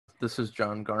This is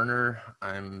John Garner.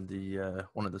 I'm the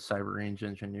one of the cyber range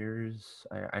engineers.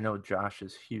 I know Josh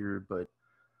is here, but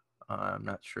I'm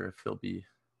not sure if he'll be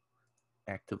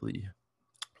actively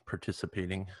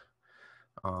participating.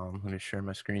 Let me share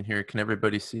my screen here. Can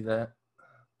everybody see that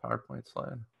PowerPoint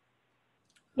slide?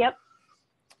 Yep.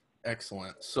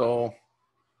 Excellent. So,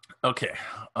 okay.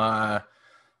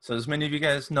 So as many of you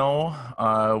guys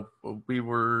know, we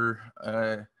were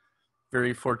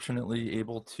very fortunately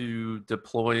able to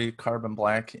deploy Carbon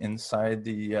Black inside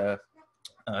the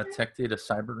Tech Data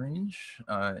Cyber Range.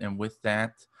 And with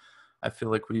that, I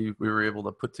feel like we were able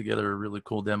to put together a really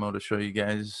cool demo to show you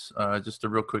guys. Just a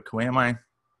real quick, who am I?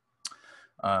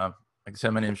 Like I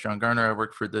said, my name is John Garner. I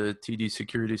work for the TD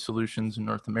Security Solutions in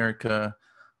North America.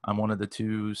 I'm one of the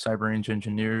two cyber range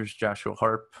engineers. Joshua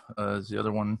Harp is the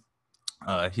other one.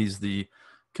 He's the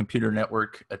computer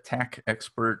network attack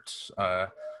expert.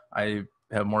 I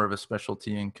have more of a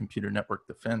specialty in computer network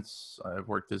defense. I've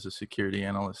worked as a security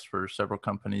analyst for several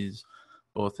companies,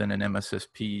 both in an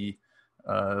MSSP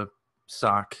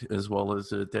SOC as well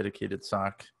as a dedicated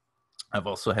SOC. I've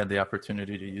also had the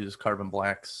opportunity to use Carbon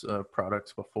Black's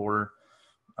products before.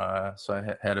 So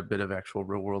I had a bit of actual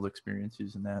real world experience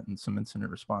using that in some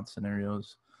incident response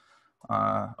scenarios.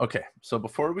 Okay, so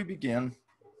before we begin,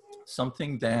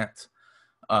 something that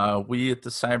we at the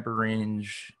Cyber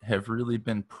Range have really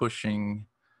been pushing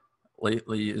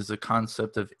lately is the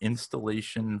concept of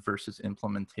installation versus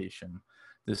implementation.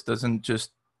 This doesn't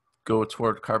just go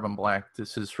toward Carbon Black.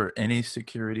 This is for any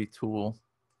security tool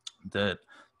that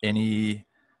any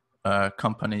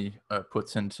company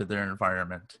puts into their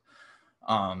environment.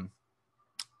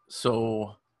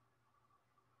 So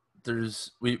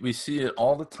we see it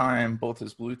all the time, both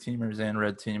as blue teamers and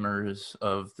red teamers,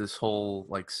 of this whole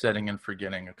like setting and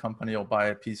forgetting. A company will buy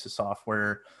a piece of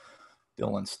software,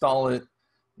 they'll install it.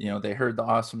 You know, they heard the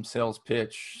awesome sales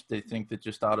pitch. They think that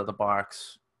just out of the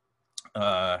box,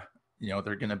 you know,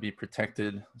 they're going to be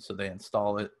protected. So they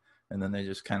install it and then they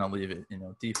just kind of leave it, you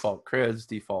know, default creds,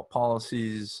 default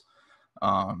policies,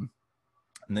 and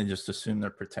they just assume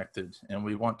they're protected. And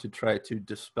we want to try to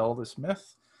dispel this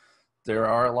myth. There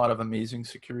are a lot of amazing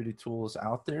security tools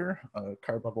out there.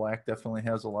 Carbon Black definitely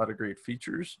has a lot of great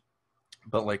features,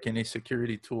 but like any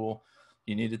security tool,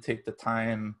 you need to take the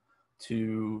time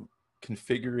to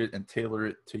configure it and tailor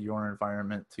it to your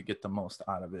environment to get the most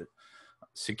out of it.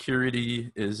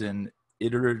 Security is an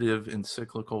iterative and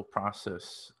cyclical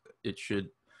process. It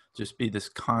should just be this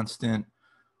constant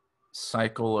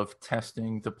cycle of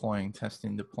testing, deploying,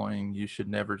 testing, deploying. You should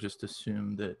never just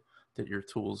assume that your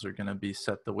tools are going to be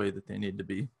set the way that they need to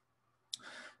be.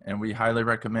 And we highly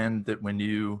recommend that when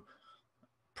you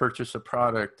purchase a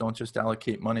product, don't just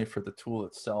allocate money for the tool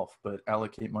itself, but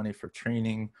allocate money for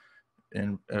training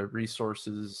and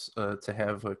resources to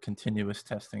have a continuous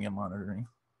testing and monitoring.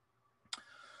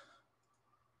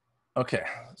 Okay,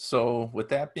 so with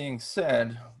that being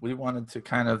said, we wanted to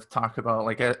kind of talk about,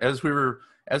 like, as we were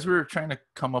trying to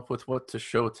come up with what to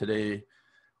show today,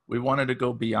 we wanted to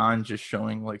go beyond just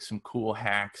showing like some cool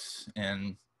hacks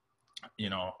and, you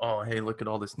know, oh, hey, look at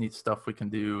all this neat stuff we can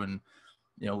do. And,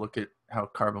 you know, look at how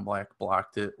Carbon Black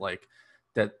blocked it. Like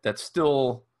that's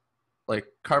still like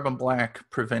Carbon Black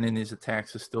preventing these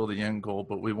attacks is still the end goal,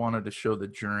 but we wanted to show the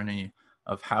journey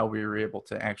of how we were able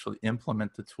to actually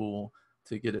implement the tool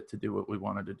to get it to do what we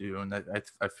wanted to do. And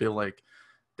I feel like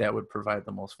that would provide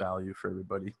the most value for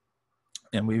everybody.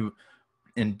 And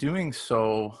in doing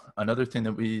so, another thing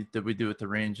that we do at the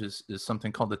range is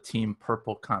something called the Team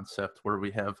Purple concept, where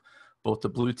we have both the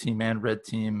blue team and red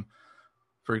team,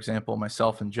 for example,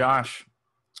 myself and Josh,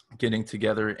 getting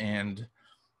together and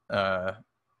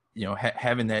you know,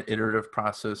 having that iterative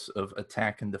process of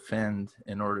attack and defend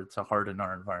in order to harden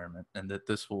our environment. And that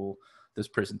this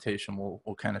presentation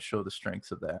will kind of show the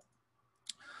strengths of that.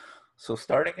 So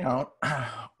starting out,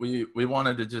 we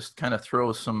wanted to just kind of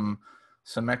throw some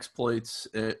exploits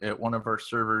at one of our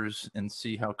servers and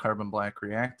see how Carbon Black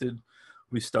reacted.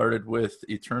 We started with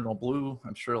Eternal Blue.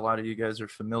 I'm sure a lot of you guys are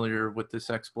familiar with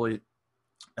this exploit.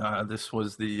 This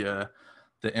was the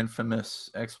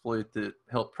infamous exploit that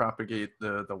helped propagate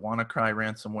the WannaCry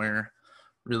ransomware.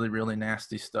 Really, really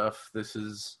nasty stuff. This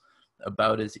is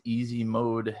about as easy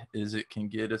mode as it can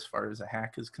get as far as a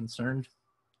hack is concerned.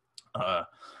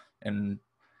 And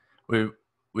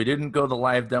we didn't go the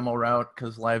live demo route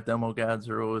because live demo gods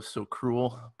are always so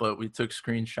cruel, but we took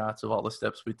screenshots of all the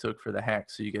steps we took for the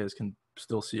hack so you guys can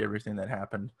still see everything that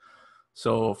happened.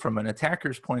 So from an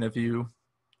attacker's point of view,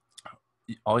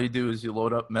 all you do is you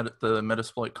load up the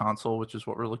Metasploit console, which is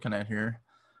what we're looking at here.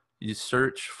 You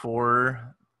search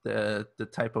for the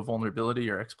type of vulnerability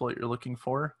or exploit you're looking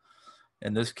for.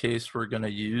 In this case, we're going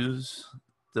to use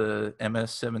the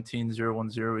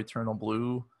MS17010 Eternal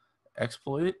Blue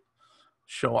exploit.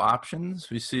 Show options.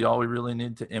 We see all we really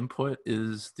need to input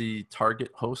is the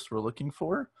target host we're looking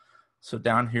for. So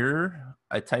down here,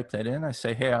 I type that in. I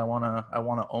say, hey, I wanna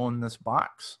own this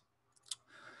box.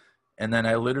 And then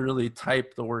I literally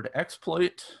type the word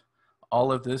exploit.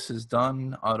 All of this is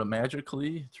done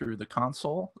automatically through the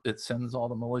console. It sends all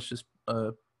the malicious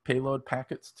payload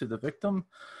packets to the victim.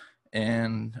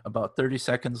 And about 30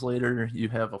 seconds later, you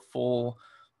have a full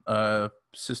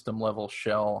system level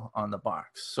shell on the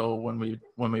box. So when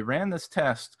we ran this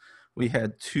test, we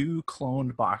had 2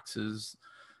 cloned boxes.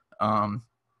 Actually,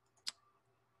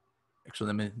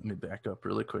 let me back up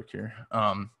really quick here.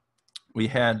 We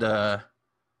had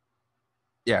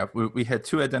we had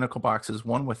 2 identical boxes,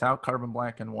 one without carbon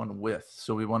black and one with.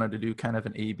 So we wanted to do kind of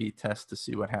an A/B test to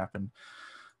see what happened.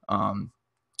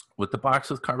 With the box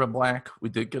with carbon black, we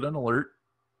did get an alert.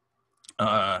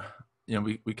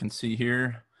 We can see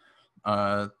here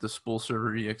the spool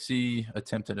server exe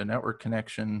attempted a network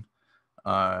connection,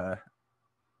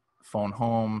 phone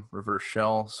home, reverse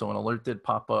shell. So an alert did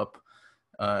pop up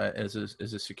as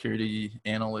a security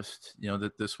analyst,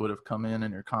 that this would have come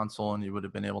in your console and you would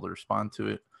have been able to respond to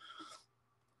it.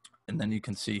 And then you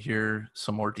can see here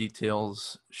some more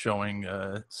details showing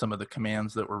some of the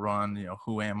commands that were run,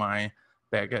 who am I?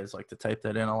 Bad guys like to type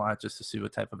that in a lot just to see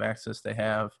what type of access they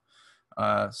have.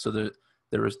 So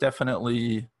there was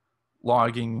definitely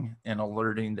logging and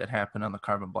alerting that happened on the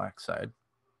carbon black side.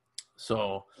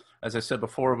 So as I said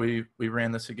before, we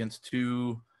ran this against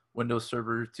 2 Windows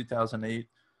Server 2008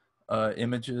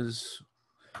 images.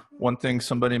 One thing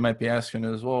somebody might be asking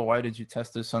is, well, why did you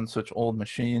test this on such old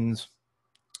machines?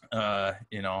 And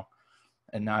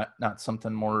not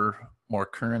something more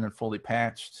current and fully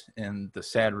patched. And the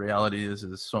sad reality is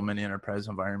so many enterprise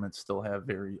environments still have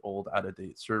very old,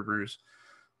 out-of-date servers.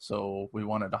 So we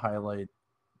wanted to highlight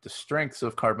the strengths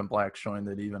of carbon black, showing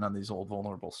that even on these old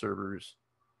vulnerable servers,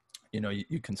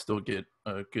 you can still get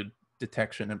a good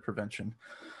detection and prevention.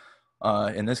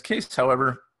 In this case,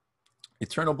 however,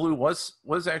 Eternal Blue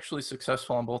was actually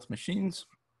successful on both machines,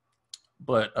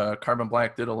 but carbon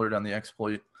black did alert on the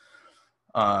exploit.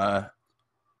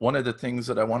 One of the things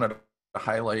that I wanted to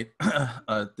highlight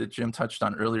that Jim touched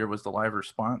on earlier was the live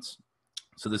response.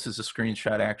 So this is a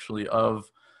screenshot actually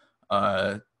of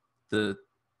the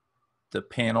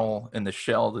panel and the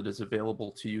shell that is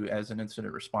available to you as an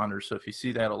incident responder. So if you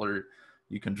see that alert,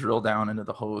 you can drill down into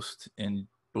the host and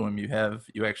boom, you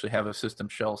actually have a system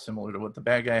shell similar to what the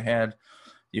bad guy had.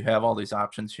 You have all these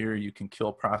options here. You can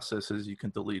kill processes, you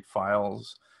can delete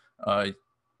files.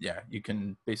 You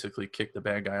can basically kick the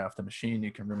bad guy off the machine.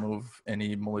 You can remove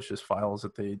any malicious files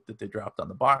that they dropped on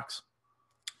the box.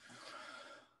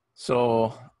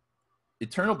 So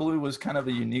Eternal Blue was kind of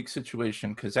a unique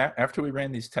situation because after we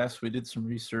ran these tests, we did some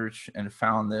research and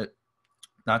found that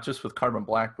not just with carbon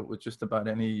black, but with just about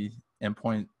any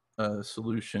endpoint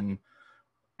solution,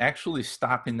 actually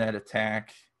stopping that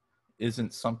attack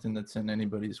isn't something that's in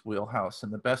anybody's wheelhouse.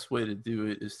 And the best way to do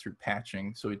it is through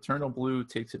patching. So Eternal Blue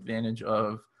takes advantage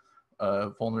of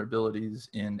vulnerabilities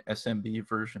in SMB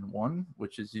version 1,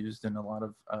 which is used in a lot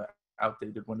of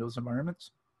outdated Windows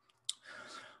environments.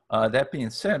 That being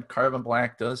said, carbon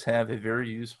black does have a very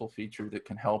useful feature that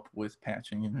can help with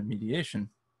patching and remediation.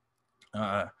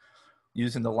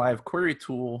 Using the live query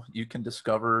tool, you can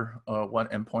discover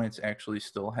what endpoints actually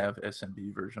still have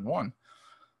SMB version 1.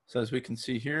 So as we can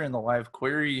see here in the live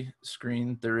query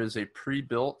screen, there is a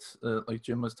pre-built, like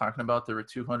Jim was talking about, there were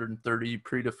 230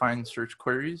 predefined search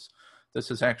queries.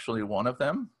 This is actually one of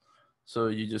them. So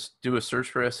you just do a search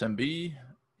for SMB,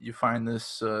 you find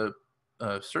this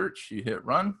search, you hit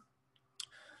run,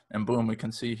 and boom, we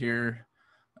can see here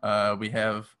we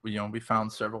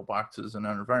found several boxes in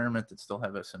our environment that still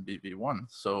have SMB v1.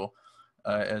 So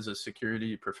as a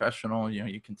security professional,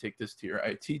 you can take this to your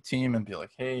IT team and be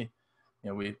like, hey,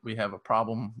 we have a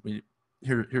problem.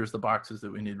 Here's the boxes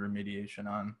that we need remediation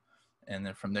on, and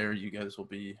then from there, you guys will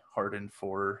be hardened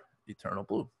for Eternal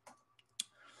Blue.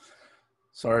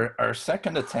 So our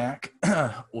second attack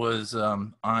was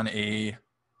on a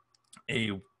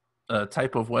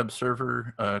type of web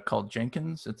server called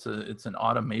Jenkins. It's an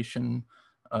automation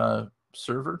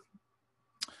server.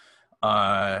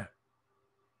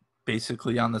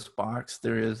 Basically, on this box,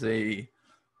 there is a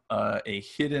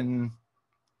hidden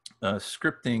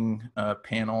scripting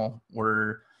panel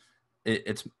where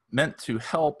it's meant to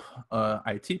help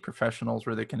IT professionals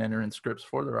where they can enter in scripts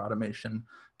for their automation.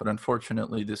 But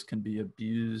unfortunately, this can be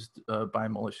abused by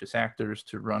malicious actors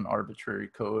to run arbitrary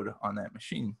code on that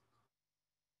machine.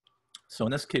 So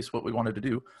in this case, what we wanted to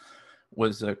do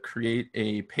was create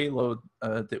a payload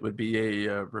that would be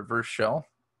a reverse shell.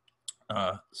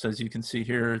 So as you can see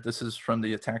here, this is from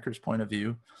the attacker's point of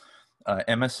view.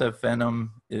 MSF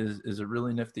Venom is a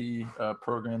really nifty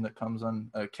program that comes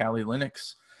on Kali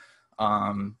Linux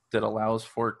that allows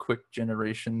for quick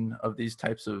generation of these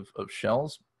types of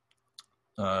shells.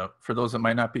 For those that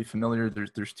might not be familiar,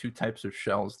 there's two types of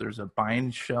shells. There's a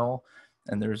bind shell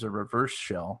and there's a reverse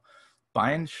shell.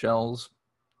 Bind shells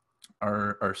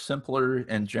are simpler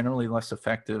and generally less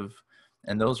effective,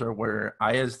 and those are where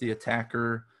I, as the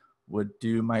attacker, would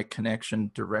do my connection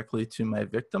directly to my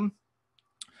victim.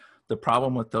 The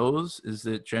problem with those is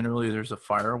that generally there's a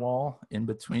firewall in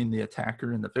between the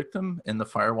attacker and the victim, and the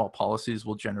firewall policies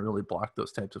will generally block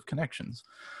those types of connections.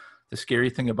 The scary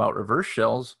thing about reverse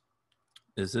shells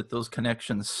is that those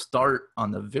connections start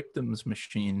on the victim's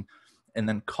machine and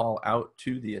then call out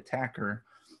to the attacker.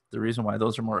 The reason why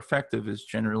those are more effective is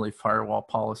generally firewall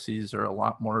policies are a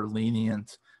lot more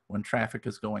lenient when traffic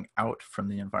is going out from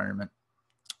the environment.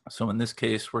 So in this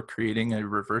case, we're creating a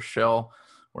reverse shell.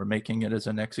 We're making it as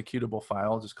an executable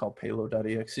file, just called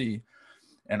payload.exe.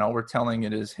 And all we're telling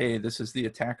it is, hey, this is the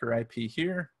attacker IP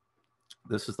here.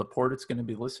 This is the port it's going to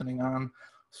be listening on.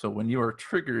 So when you are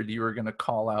triggered, you are going to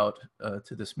call out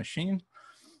to this machine.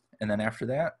 And then after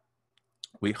that,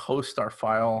 we host our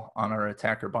file on our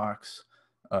attacker box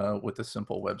with a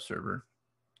simple web server.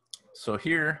 So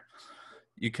here,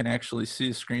 you can actually see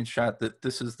a screenshot that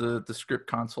this is the script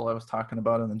console I was talking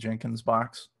about in the Jenkins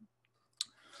box.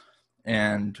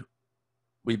 And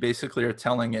we basically are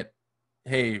telling it,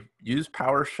 hey, use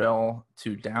PowerShell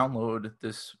to download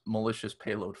this malicious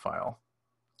payload file.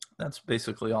 That's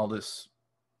basically all this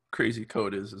crazy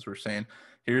code is we're saying,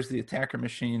 here's the attacker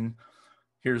machine,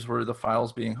 here's where the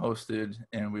file's being hosted,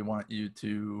 and we want you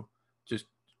to just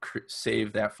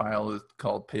save that file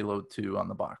called payload2 on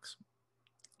the box.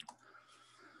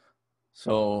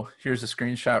 So here's a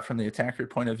screenshot from the attacker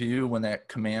point of view. When that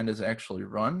command is actually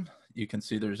run, you can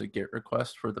see there's a GET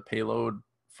request for the payload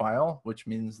file, which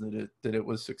means that it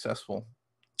was successful.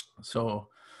 So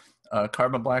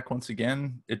Carbon Black, once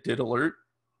again, it did alert.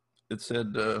 It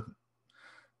said that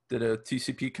a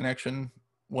TCP connection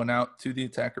went out to the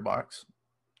attacker box,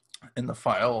 and the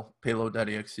file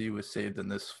payload.exe was saved in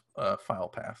this file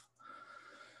path.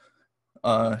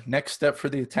 Next step for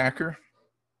the attacker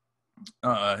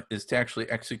is to actually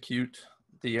execute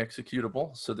the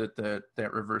executable so that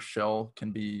that reverse shell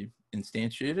can be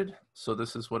instantiated. So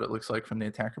this is what it looks like from the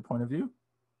attacker point of view.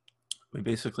 We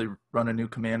basically run a new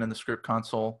command in the script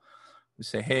console. We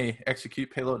say, hey,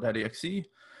 execute payload.exe.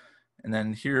 And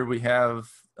then here we have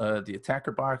the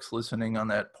attacker box listening on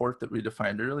that port that we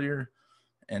defined earlier.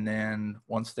 And then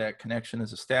once that connection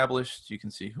is established, you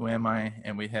can see who am I,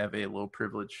 and we have a low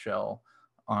privilege shell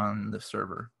on the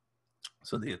server.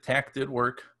 So the attack did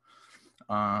work.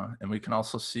 And we can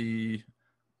also see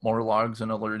more logs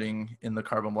and alerting in the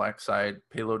Carbon Black side.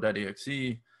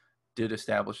 Payload.exe did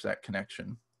establish that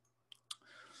connection.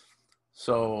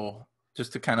 So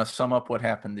just to kind of sum up what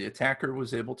happened, the attacker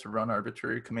was able to run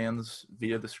arbitrary commands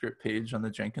via the script page on the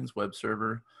Jenkins web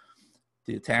server.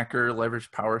 The attacker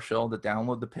leveraged PowerShell to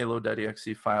download the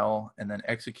payload.exe file and then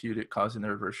execute it, causing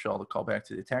the reverse shell to call back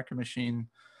to the attacker machine.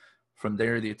 From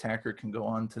there, the attacker can go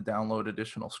on to download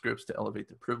additional scripts to elevate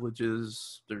the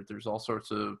privileges. There's all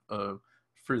sorts of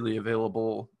freely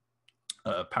available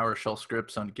PowerShell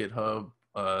scripts on GitHub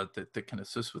that can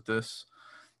assist with this.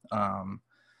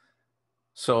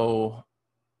 So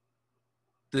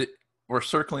we're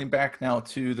circling back now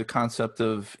to the concept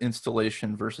of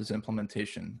installation versus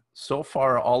implementation. So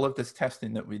far, all of this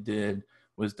testing that we did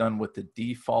was done with the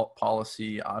default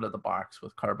policy out of the box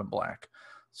with Carbon Black.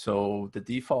 So the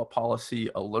default policy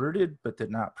alerted but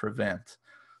did not prevent.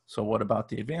 So what about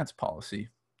the advanced policy?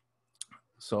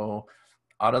 So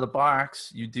out of the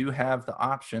box, you do have the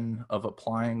option of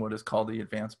applying what is called the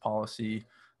advanced policy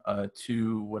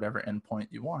to whatever endpoint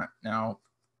you want. Now,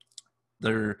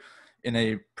 in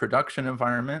a production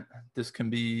environment, this can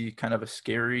be kind of a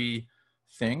scary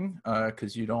thing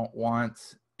because you don't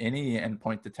want any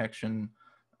endpoint detection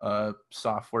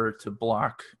software to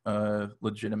block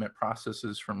legitimate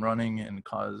processes from running and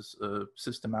cause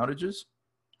system outages.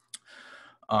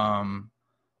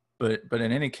 But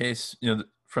in any case, you know,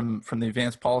 from the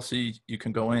advanced policy, you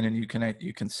can go in and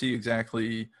you can see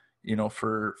exactly, you know,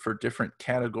 for different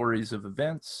categories of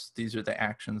events, these are the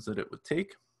actions that it would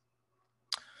take.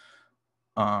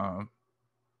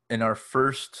 In our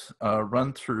first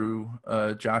run through,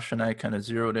 Josh and I kind of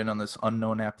zeroed in on this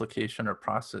unknown application or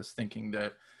process, thinking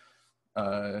that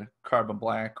Carbon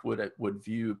Black would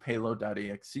view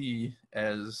payload.exe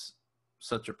as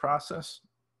such a process.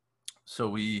 So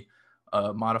we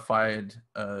modified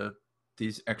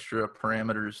these extra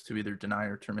parameters to either deny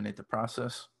or terminate the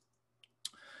process.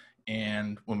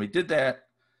 And when we did that,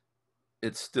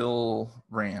 it still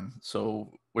ran.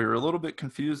 So we were a little bit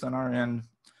confused on our end.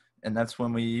 And that's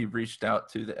when we reached out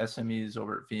to the SMEs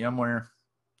over at VMware.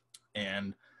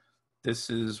 And this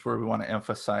is where we want to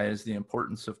emphasize the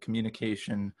importance of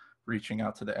communication, reaching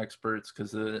out to the experts,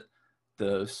 because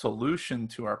the solution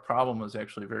to our problem was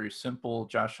actually very simple.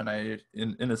 Josh and I,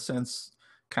 in a sense,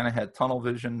 kind of had tunnel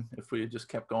vision. If we had just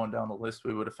kept going down the list,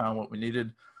 we would have found what we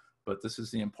needed. But this is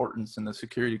the importance in the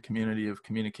security community of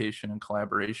communication and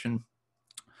collaboration.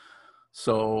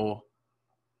 So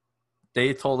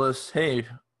they told us, hey,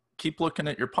 keep looking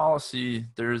at your policy.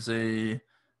 There's a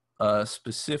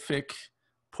specific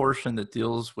portion that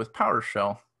deals with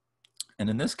PowerShell. And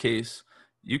in this case,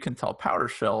 you can tell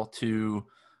PowerShell to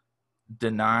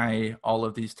deny all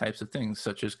of these types of things,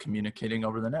 such as communicating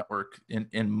over the network.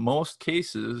 In most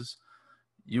cases,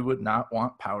 you would not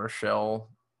want PowerShell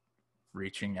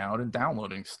reaching out and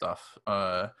downloading stuff,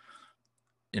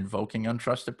 invoking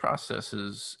untrusted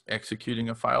processes, executing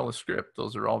a file or script.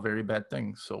 Those are all very bad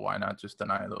things. So why not just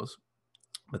deny those?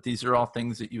 But these are all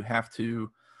things that you have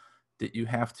to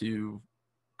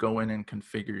go in and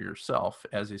configure yourself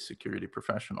as a security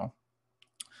professional.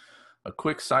 A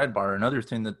quick sidebar, another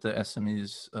thing that the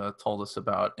SMEs told us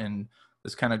about, and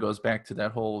this kind of goes back to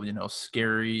that whole,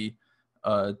 scary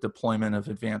deployment of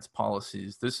advanced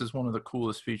policies. This is one of the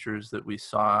coolest features that we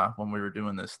saw when we were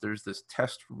doing this. There's this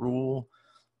test rule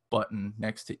button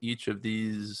next to each of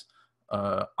these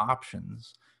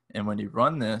options. And when you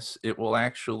run this, it will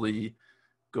actually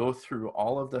go through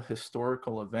all of the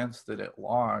historical events that it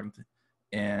logged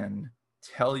and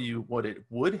tell you what it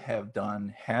would have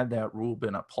done had that rule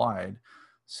been applied.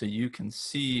 So you can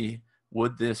see,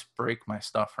 would this break my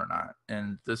stuff or not?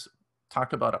 And this,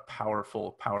 talk about a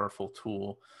powerful, powerful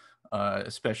tool,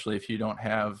 especially if you don't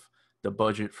have the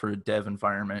budget for a dev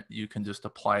environment. You can just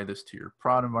apply this to your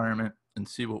prod environment and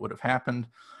see what would have happened.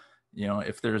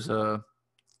 If there's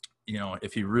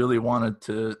if you really wanted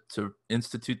to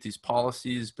institute these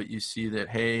policies, but you see that,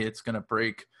 hey, it's going to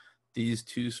break these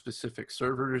two specific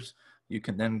servers, you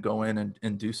can then go in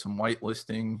and do some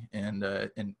whitelisting and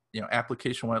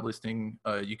application whitelisting.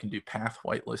 You can do path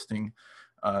whitelisting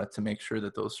to make sure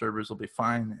that those servers will be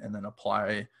fine, and then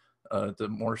apply the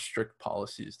more strict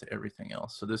policies to everything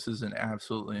else. So this is an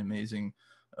absolutely amazing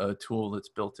tool that's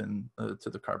built in to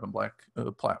the Carbon Black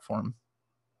platform.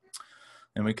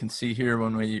 And we can see here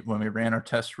when we ran our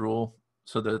test rule,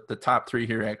 so the top three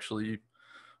here actually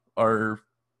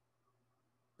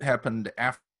happened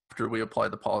after we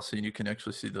applied the policy, and you can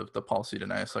actually see the policy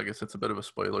deny. So I guess it's a bit of a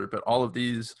spoiler, but all of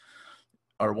these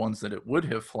are ones that it would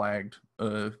have flagged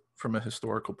from a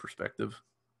historical perspective.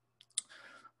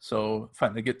 So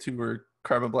finally get to where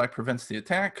Carbon Black prevents the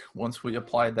attack. Once we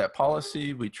applied that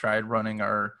policy, we tried running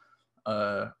our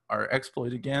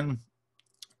exploit again,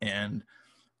 and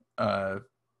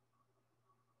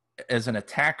as an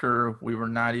attacker, we were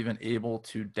not even able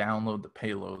to download the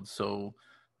payload. So,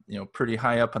 pretty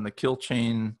high up on the kill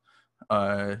chain,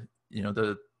 the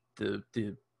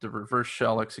reverse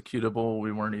shell executable,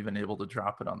 we weren't even able to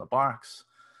drop it on the box,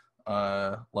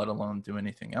 let alone do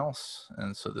anything else.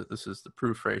 And so this is the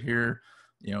proof right here.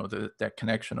 That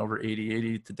connection over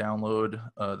 8080 to download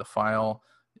the file,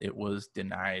 it was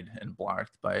denied and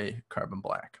blocked by Carbon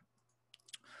Black.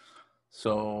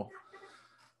 So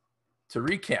to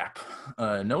recap,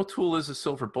 no tool is a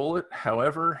silver bullet.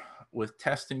 However, with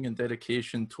testing and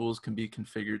dedication, tools can be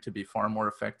configured to be far more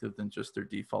effective than just their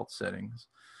default settings.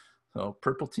 So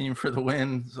purple team for the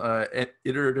win.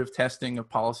 Iterative testing of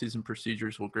policies and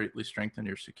procedures will greatly strengthen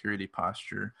your security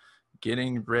posture.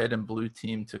 Getting red and blue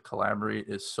team to collaborate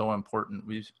is so important.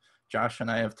 Josh and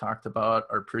I have talked about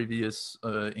our previous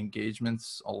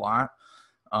engagements a lot.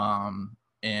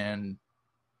 And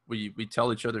we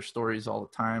tell each other stories all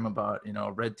the time about,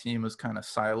 red team was kind of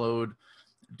siloed,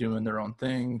 doing their own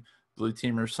thing. Blue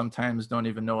teamers sometimes don't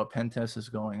even know a pen test is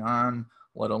going on,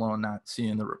 let alone not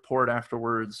seeing the report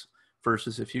afterwards,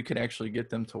 versus if you could actually get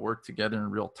them to work together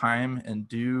in real time and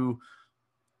do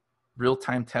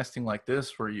real-time testing like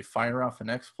this, where you fire off an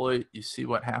exploit, you see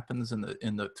what happens in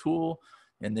the tool,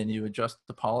 and then you adjust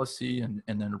the policy and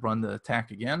then run the attack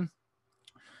again.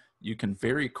 You can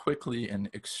very quickly and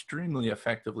extremely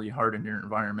effectively harden your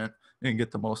environment and get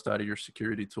the most out of your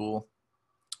security tool.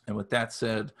 And with that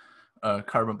said,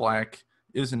 Carbon Black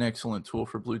is an excellent tool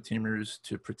for blue teamers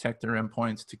to protect their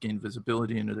endpoints, to gain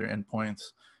visibility into their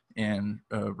endpoints, and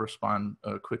respond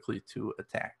quickly to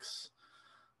attacks.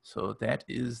 So that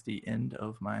is the end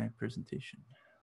of my presentation.